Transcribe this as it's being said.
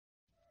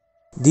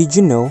Did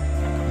you know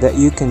that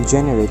you can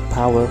generate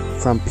power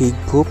from pig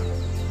poop?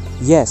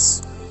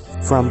 Yes,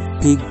 from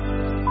pig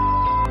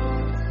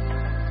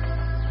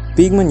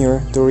manure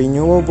to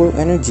renewable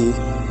energy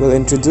will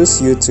introduce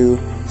you to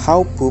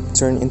how poop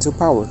turn into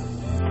power.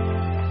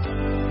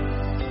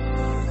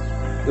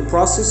 The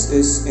process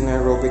is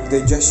anaerobic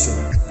digestion.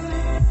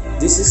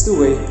 This is the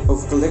way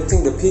of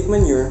collecting the pig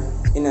manure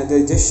in a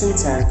digestion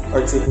tank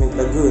or treatment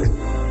lagoon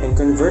and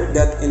convert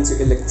that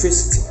into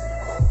electricity.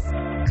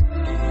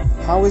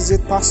 How is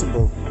it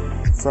possible?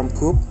 From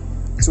poop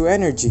to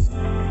energy?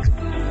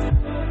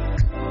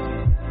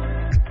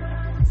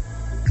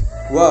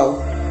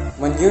 Well,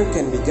 manure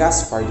can be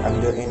gas-fired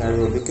under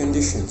anaerobic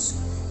conditions,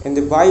 and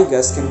the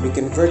biogas can be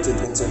converted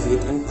into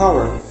heat and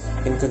power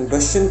in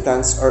combustion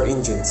plants or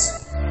engines.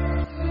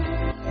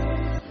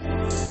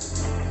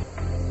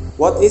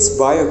 What is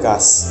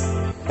biogas,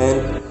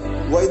 and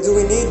why do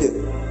we need it?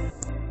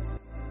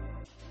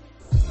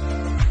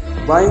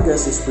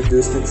 Biogas is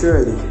produced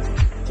naturally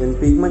when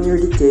pig manure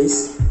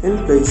decays in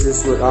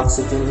places where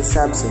oxygen is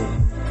absent.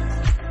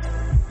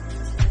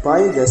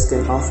 Biogas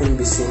can often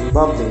be seen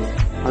bubbling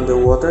on the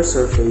water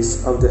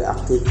surface of the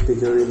active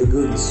piggery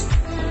lagoons.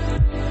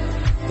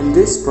 In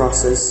this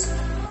process,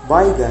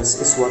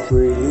 biogas is what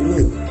we really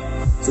need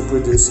to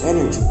produce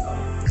energy.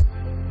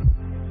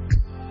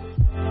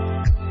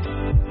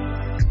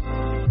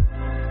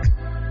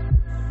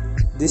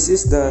 This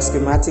is the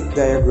schematic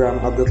diagram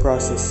of the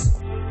process.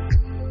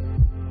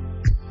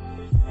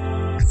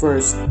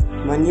 First,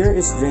 manure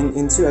is drained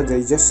into a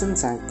digestion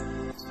tank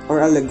or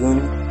a lagoon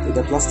with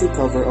a plastic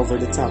cover over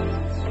the top.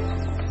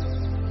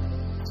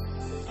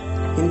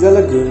 In the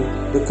lagoon,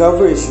 the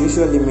cover is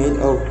usually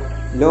made of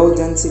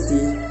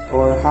low-density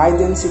or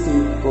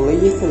high-density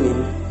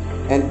polyethylene,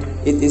 and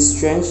it is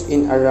trenched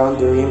in around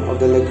the rim of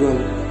the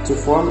lagoon to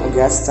form a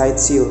gas-tight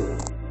seal.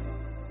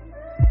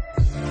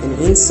 And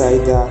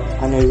inside the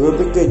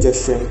anaerobic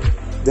digestion,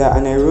 the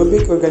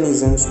anaerobic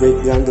organisms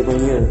break down the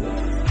manure,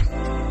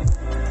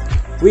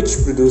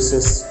 which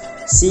produces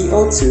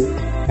CO2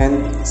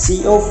 and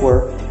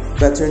CO4,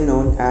 better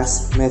known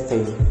as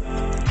methane.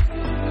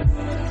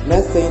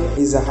 Methane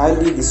is a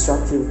highly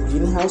destructive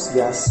greenhouse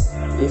gas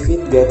if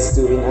it gets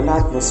to in an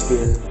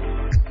atmosphere.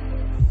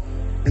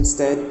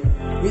 Instead,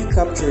 we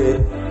capture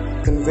it,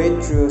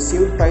 conveyed through a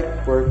sealed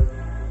pipework,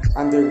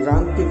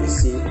 underground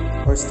PVC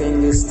or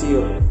stainless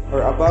steel,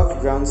 or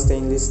above ground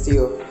stainless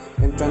steel,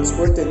 and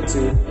transported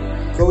to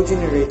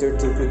cogenerator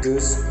to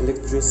produce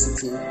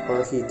electricity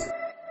or heat.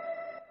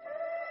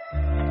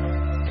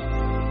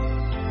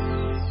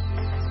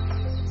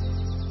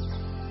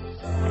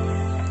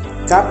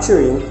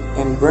 Capturing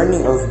and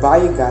burning of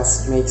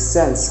biogas makes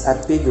sense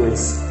at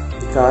piggeries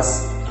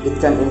because it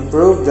can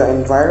improve the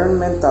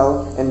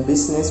environmental and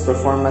business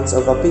performance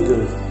of a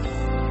piggery.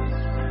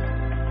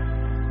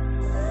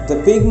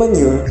 The pig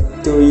manure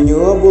to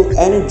renewable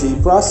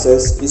energy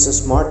process is a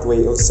smart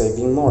way of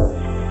saving more,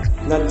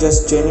 not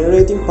just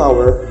generating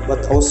power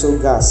but also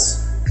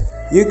gas.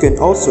 You can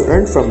also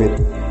earn from it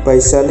by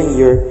selling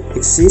your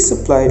excess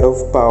supply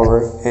of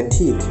power and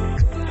heat.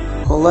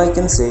 All I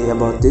can say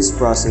about this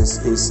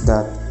process is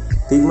that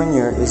pig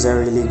manure is a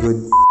really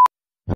good